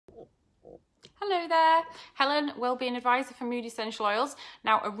Hello there, Helen, Wellbeing Advisor for Mood Essential Oils.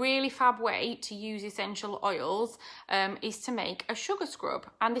 Now, a really fab way to use essential oils is to make a sugar scrub.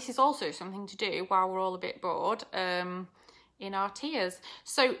 And this is also something to do while we're all a bit bored in our tears.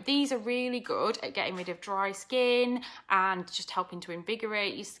 So these are really good at getting rid of dry skin and just helping to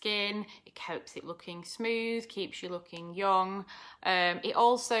invigorate your skin. It helps it looking smooth, keeps you looking young. It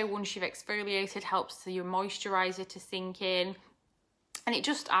also, once you've exfoliated, helps your moisturiser to sink in. And it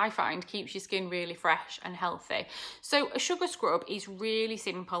just, I find, keeps your skin really fresh and healthy. So a sugar scrub is really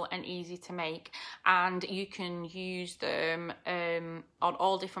simple and easy to make, and you can use them on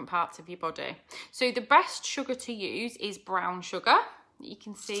all different parts of your body. So the best sugar to use is brown sugar. You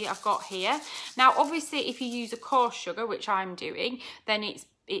can see I've got here. Now, obviously, if you use a coarse sugar, which I'm doing, then it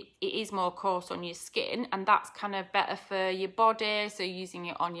is more coarse on your skin, and that's kind of better for your body, so using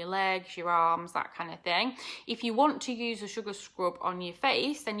it on your legs, your arms, that kind of thing. If you want to use a sugar scrub on your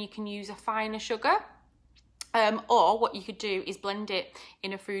face, then you can use a finer sugar. Or what you could do is blend it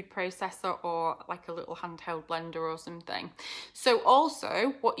in a food processor or like a little handheld blender or something. So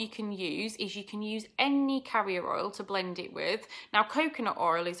also what you can use is you can use any carrier oil to blend it with. Now, coconut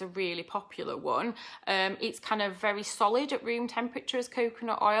oil is a really popular one. It's kind of very solid at room temperature as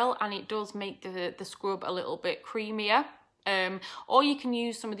coconut oil, and it does make the scrub a little bit creamier. Or you can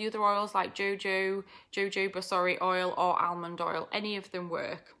use some of the other oils like jojoba oil or almond oil. Any of them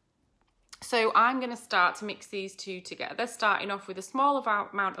work. So I'm going to start to mix these two together, starting off with a small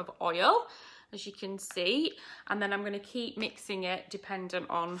amount of oil, as you can see, and then I'm going to keep mixing it dependent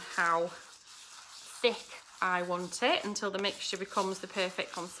on how thick I want it until the mixture becomes the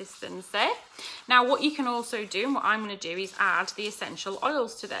perfect consistency. Now, what you can also do, and what I'm going to do, is add the essential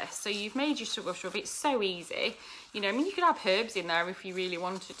oils to this. So you've made your sugar scrub, it's so easy. You know, I mean, you could have herbs in there if you really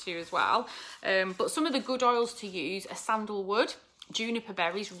wanted to as well. But some of the good oils to use are sandalwood. Juniper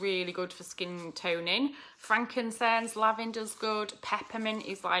berry's really good for skin toning. Frankincense, lavender's good. Peppermint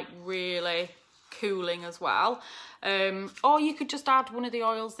is like really cooling as well. Or you could just add one of the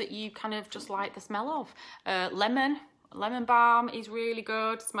oils that you kind of just like the smell of. Lemon balm is really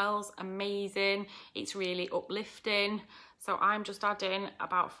good, smells amazing. It's really uplifting. So I'm just adding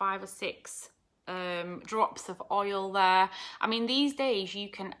about 5 or 6 drops of oil there. I mean, these days you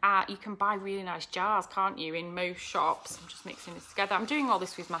can buy really nice jars, can't you, in most shops. I'm just mixing this together. I'm doing all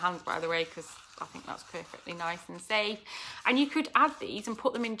this with my hands, by the way, because I think that's perfectly nice and safe. And you could add these and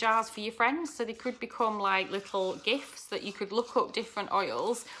put them in jars for your friends, so they could become like little gifts that you could look up different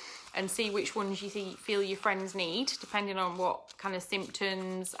oils and see which ones you feel your friends need, depending on what kind of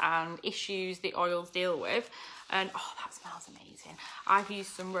symptoms and issues the oils deal with. And oh, that smells amazing. I've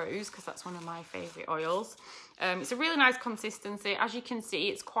used some rose because that's one of my favourite oils. It's a really nice consistency. As you can see,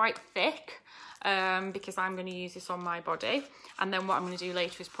 it's quite thick because I'm going to use this on my body. And then what I'm going to do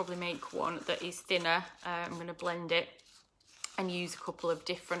later is probably make one that is thinner. I'm going to blend it and use a couple of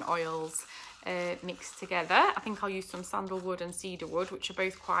different oils mixed together. I think I'll use some sandalwood and cedarwood, which are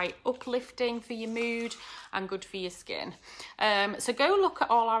both quite uplifting for your mood and good for your skin. So go look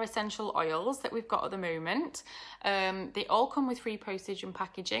at all our essential oils that we've got at the moment. They all come with free postage and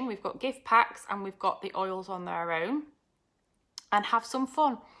packaging. We've got gift packs and we've got the oils on their own. And have some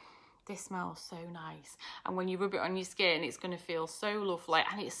fun. This smells so nice, and when you rub it on your skin, it's going to feel so lovely,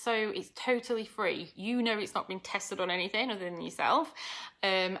 and it's totally free. You know it's not been tested on anything other than yourself,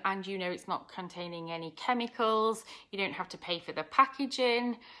 and you know it's not containing any chemicals. You don't have to pay for the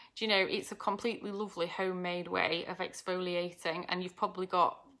packaging. Do you know, it's a completely lovely homemade way of exfoliating, and you've probably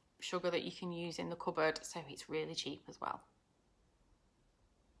got sugar that you can use in the cupboard, so it's really cheap as well.